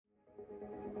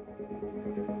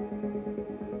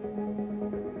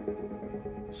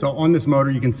So on this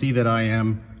motor, you can see that I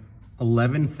am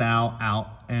 11 thou out.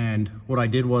 And what I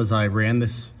did was I ran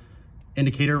this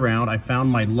indicator around. I found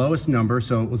my lowest number,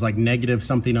 so it was like negative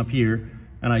something up here,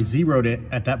 and I zeroed it.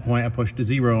 At that point, I pushed a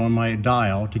 0 on my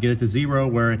dial to get it to 0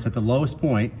 where it's at the lowest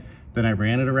point. Then I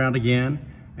ran it around again,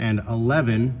 and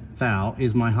 11 thou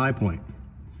is my high point.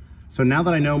 So now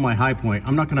that I know my high point,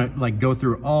 I'm not gonna like go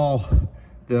through all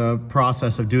the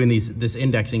process of doing this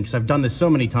indexing, because I've done this so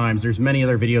many times. There's many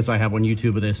other videos I have on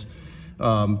YouTube of this.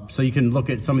 So you can look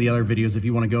at some of the other videos if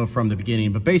you want to go from the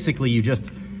beginning. But basically you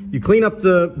clean up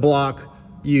the block,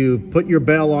 you put your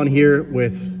bell on here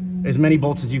with as many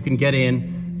bolts as you can get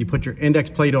in, you put your index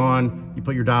plate on, you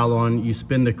put your dial on, you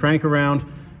spin the crank around,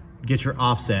 get your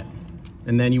offset.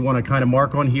 And then you want to kind of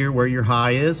mark on here where your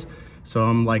high is. So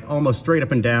I'm like almost straight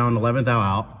up and down, 11 thou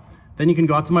out. Then you can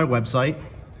go out to my website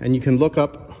and you can look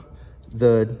up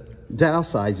the dowel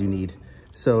size you need.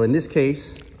 So in this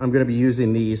case, I'm going to be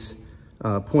using these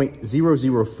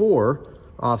 0.004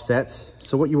 offsets.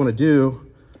 So what you want to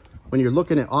do when you're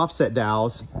looking at offset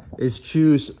dowels is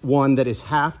choose one that is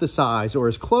half the size or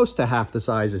as close to half the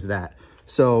size as that.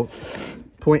 So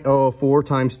 0.004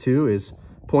 times 2 is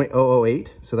 0.008.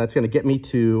 So that's going to get me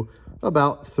to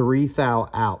about 3 thou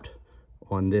out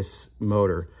on this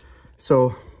motor.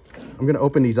 So I'm going to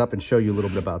open these up and show you a little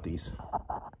bit about these.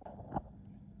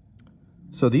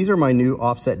 So these are my new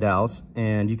offset dowels,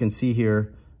 and you can see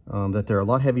here that they're a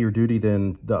lot heavier duty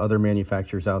than the other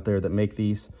manufacturers out there that make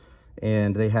these.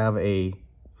 And they have a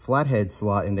flathead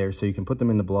slot in there, so you can put them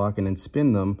in the block and then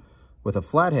spin them with a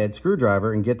flathead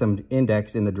screwdriver and get them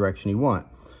indexed in the direction you want.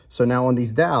 So now on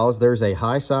these dowels, there's a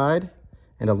high side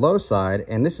and a low side,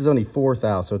 and this is only 4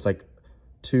 thou, so it's like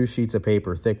 2 sheets of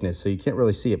paper thickness, so you can't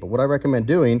really see it. But what I recommend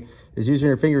doing is using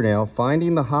your fingernail,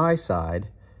 finding the high side,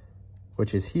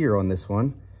 which is here on this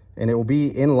one, and it will be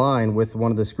in line with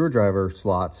one of the screwdriver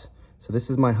slots. So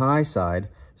this is my high side.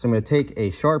 So I'm going to take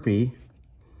a Sharpie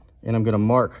and I'm going to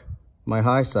mark my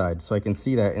high side so I can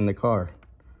see that in the car.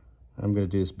 I'm going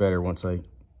to do this better once I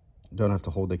don't have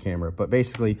to hold the camera. But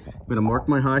basically, I'm going to mark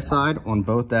my high side on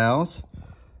both dowels,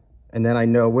 and then I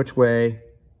know which way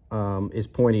is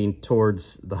pointing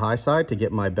towards the high side to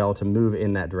get my bell to move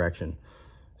in that direction.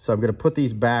 So I'm going to put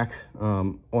these back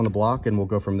on the block and we'll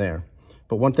go from there.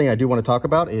 But one thing I do want to talk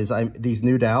about is these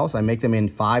new dowels, I make them in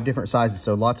 5 different sizes,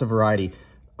 so lots of variety.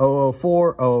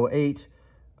 004, 008,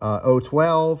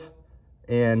 012,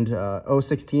 and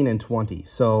 016 and 20.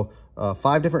 So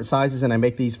 5 different sizes, and I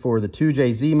make these for the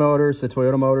 2JZ motors, the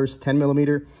Toyota motors, 10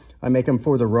 millimeter. I make them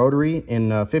for the rotary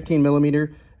in 15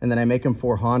 millimeter, and then I make them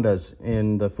for Hondas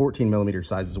in the 14 millimeter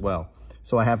size as well.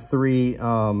 So I have 3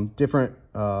 different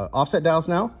offset dowels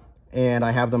now, and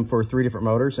I have them for 3 different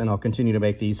motors, and I'll continue to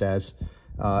make these as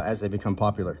they become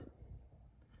popular.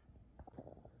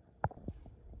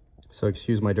 So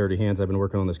excuse my dirty hands, I've been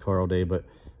working on this car all day, but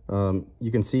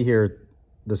you can see here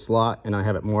the slot, and I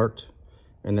have it marked.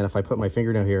 And then if I put my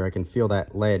fingernail here, I can feel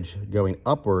that ledge going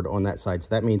upward on that side. So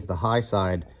that means the high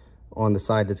side on the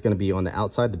side that's going to be on the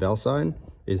outside, the bell side,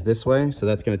 is this way. So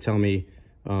that's going to tell me,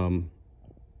 you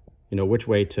know, which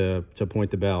way to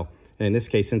point the bell. And in this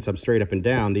case, since I'm straight up and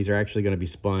down, these are actually going to be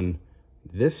spun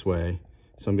this way.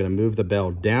 So I'm going to move the bell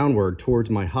downward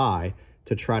towards my high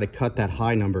to try to cut that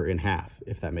high number in half,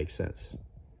 if that makes sense.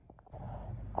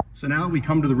 So now we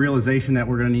come to the realization that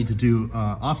we're going to need to do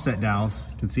offset dowels.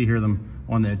 You can see here them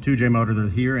on the 2J motor, they're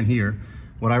here and here.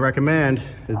 What I recommend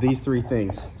is these 3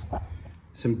 things.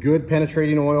 Some good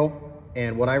penetrating oil,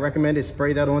 and what I recommend is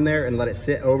spray that on there and let it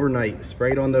sit overnight.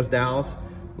 Spray it on those dowels,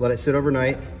 let it sit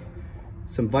overnight.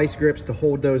 Some vice grips to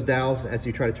hold those dowels as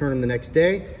you try to turn them the next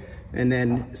day, and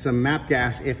then some MAP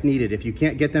gas if needed. If you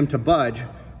can't get them to budge,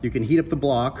 you can heat up the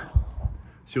block.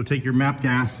 So you'll take your MAP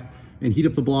gas and heat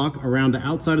up the block around the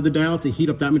outside of the dowel to heat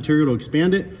up that material to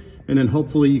expand it, and then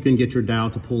hopefully you can get your dowel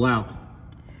to pull out.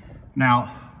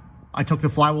 Now, I took the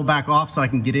flywheel back off so I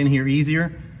can get in here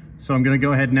easier, so I'm going to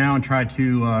go ahead now and try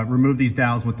to remove these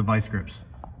dowels with the vice grips.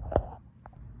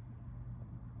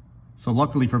 So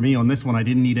luckily for me on this one, I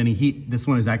didn't need any heat. This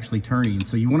one is actually turning.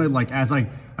 So you want to, like, as I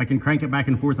can crank it back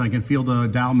and forth, I can feel the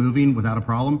dowel moving without a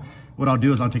problem. What I'll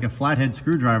do is I'll take a flathead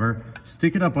screwdriver,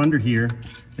 stick it up under here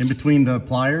in between the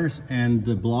pliers and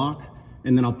the block,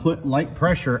 and then I'll put light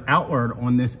pressure outward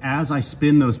on this as I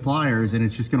spin those pliers, and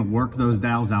it's just going to work those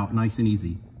dowels out nice and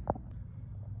easy.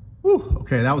 Whew,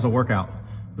 okay, that was a workout.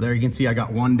 But there you can see I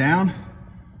got 1 down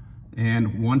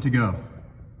and 1 to go.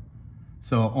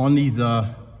 So on these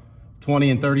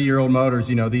 20 and 30-year-old motors,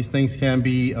 you know, these things can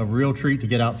be a real treat to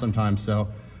get out sometimes. So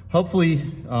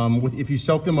hopefully, if you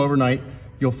soak them overnight,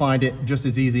 you'll find it just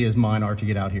as easy as mine are to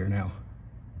get out here now.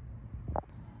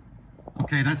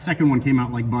 Okay, that second one came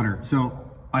out like butter.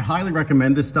 So I highly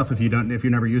recommend this stuff if you've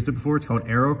never used it before. It's called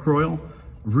Aerocroil.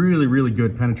 Really, really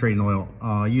good penetrating oil.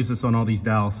 I use this on all these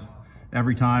dowels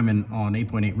every time, and on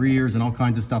 8.8 rears and all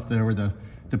kinds of stuff there where the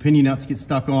pinion nuts get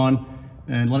stuck on,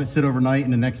 and let it sit overnight,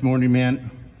 and the next morning,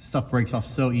 man, stuff breaks off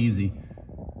so easy.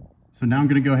 So now I'm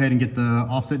gonna go ahead and get the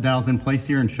offset dowels in place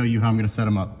here and show you how I'm gonna set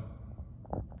them up.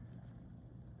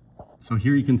 So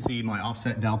here you can see my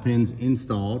offset dowel pins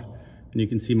installed, and you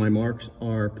can see my marks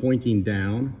are pointing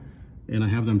down, and I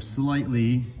have them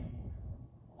slightly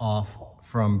off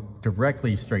from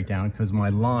directly straight down because my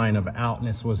line of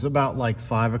outness was about like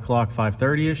 5 o'clock,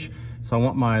 5:30ish. So I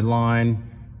want my line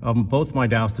of both my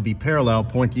dowels to be parallel,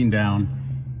 pointing down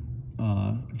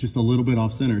just a little bit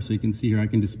off center. So you can see here, I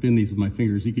can just spin these with my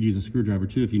fingers. You could use a screwdriver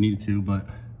too if you needed to, but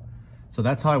so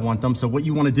that's how I want them. So what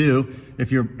you want to do,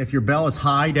 if your bell is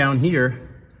high down here,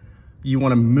 you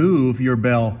want to move your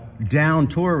bell down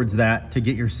towards that to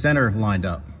get your center lined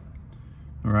up.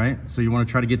 All right, so you want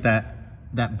to try to get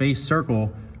that base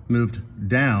circle moved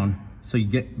down so you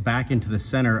get back into the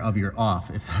center of your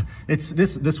off.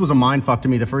 This was a mind fuck to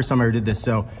me the first time I ever did this.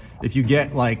 So if you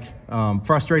get like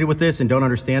frustrated with this and don't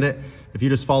understand it, if you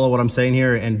just follow what I'm saying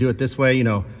here and do it this way, you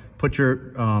know, put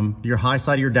your high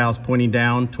side of your dowels pointing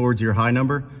down towards your high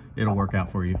number, it'll work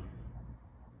out for you.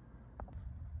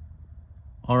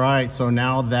 All right, so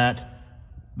now that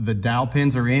the dowel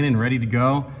pins are in and ready to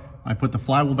go, I put the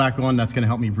flywheel back on. That's gonna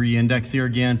help me re-index here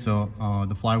again. So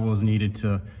the flywheel is needed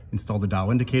to install the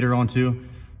dowel indicator onto.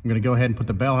 I'm gonna go ahead and put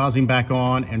the bell housing back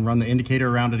on and run the indicator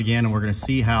around it again, and we're gonna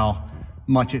see how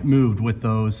much it moved with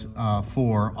those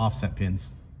 4 offset pins.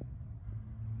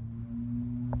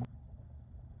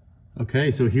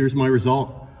 Okay, so here's my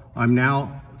result. I'm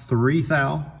now 3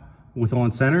 thou with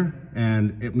on center,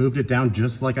 and it moved it down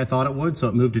just like I thought it would. So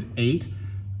it moved it 8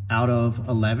 out of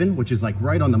 11, which is like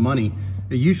right on the money.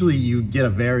 Usually you get a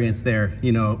variance there,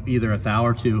 you know, either a thou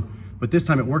or 2, but this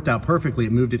time it worked out perfectly.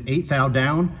 It moved it 8 thou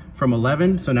down from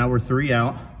 11, so now we're 3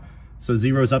 out. So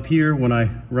 0's up here when I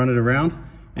run it around,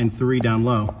 and 3 down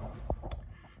low.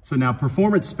 So now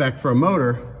performance spec for a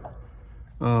motor,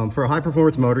 for a high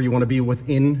performance motor, you want to be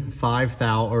within 5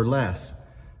 thou or less.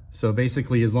 So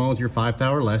basically, as long as you're 5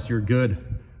 thou or less, you're good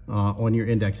on your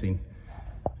indexing.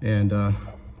 And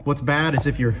what's bad is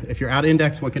if you're out of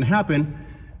index, what can happen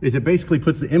is it basically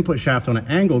puts the input shaft on an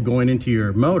angle going into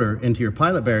your motor, into your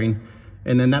pilot bearing,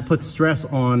 and then that puts stress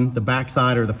on the back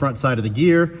side or the front side of the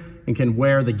gear and can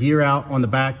wear the gear out on the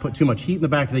back, put too much heat in the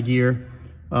back of the gear.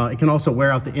 It can also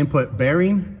wear out the input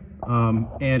bearing,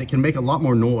 and it can make a lot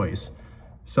more noise.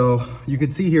 So you can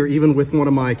see here, even with one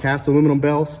of my cast aluminum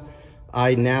bells,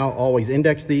 I now always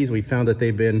index these. We found that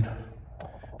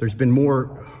there's been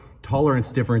more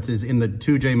tolerance differences in the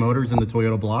 2J motors in the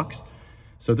Toyota blocks.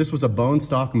 So this was a bone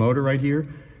stock motor right here.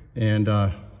 And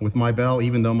with my bell,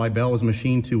 even though my bell is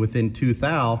machined to within 2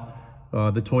 thou,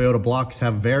 the Toyota blocks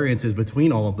have variances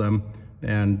between all of them.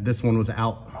 And this one was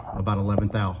out about 11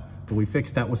 thou. But we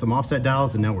fixed that with some offset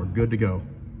dowels, and now we're good to go.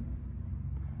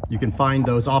 You can find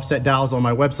those offset dowels on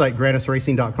my website,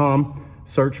 granasracing.com.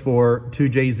 Search for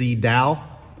 2JZ dowel,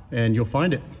 and you'll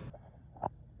find it.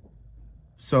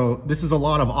 So this is a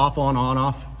lot of off, on,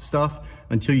 off stuff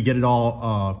until you get it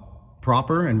all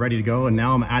proper and ready to go. And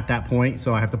now I'm at that point,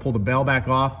 so I have to pull the bell back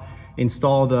off,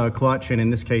 install the clutch, and in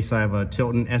this case, I have a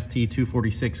Tilton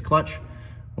ST246 clutch,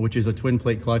 which is a twin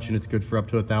plate clutch, and it's good for up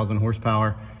to 1,000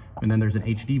 horsepower. And then there's an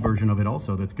HD version of it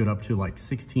also that's good up to like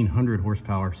 1,600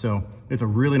 horsepower. So it's a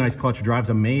really nice clutch. It drives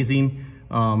amazing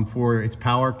for its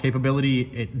power capability.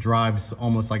 It drives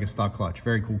almost like a stock clutch.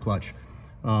 Very cool clutch.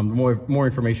 More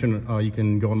information, you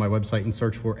can go on my website and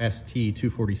search for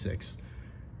ST246.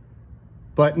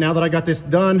 But now that I got this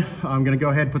done, I'm gonna go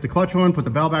ahead and put the clutch on, put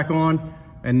the bell back on,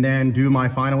 and then do my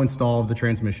final install of the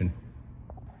transmission.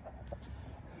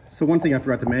 So one thing I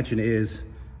forgot to mention is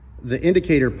the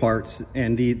indicator parts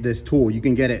and this tool, you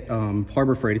can get it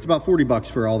Harbor Freight. It's about 40 bucks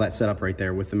for all that setup right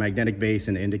there with the magnetic base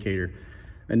and the indicator.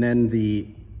 And then the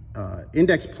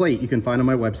index plate you can find on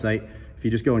my website. If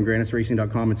you just go on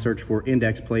granasracing.com and search for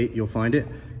index plate, you'll find it.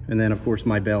 And then of course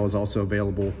my bell is also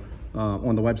available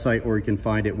on the website, or you can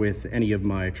find it with any of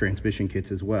my transmission kits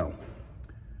as well.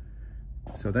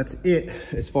 So that's it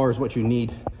as far as what you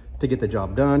need to get the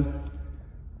job done.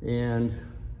 And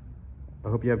I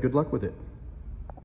hope you have good luck with it.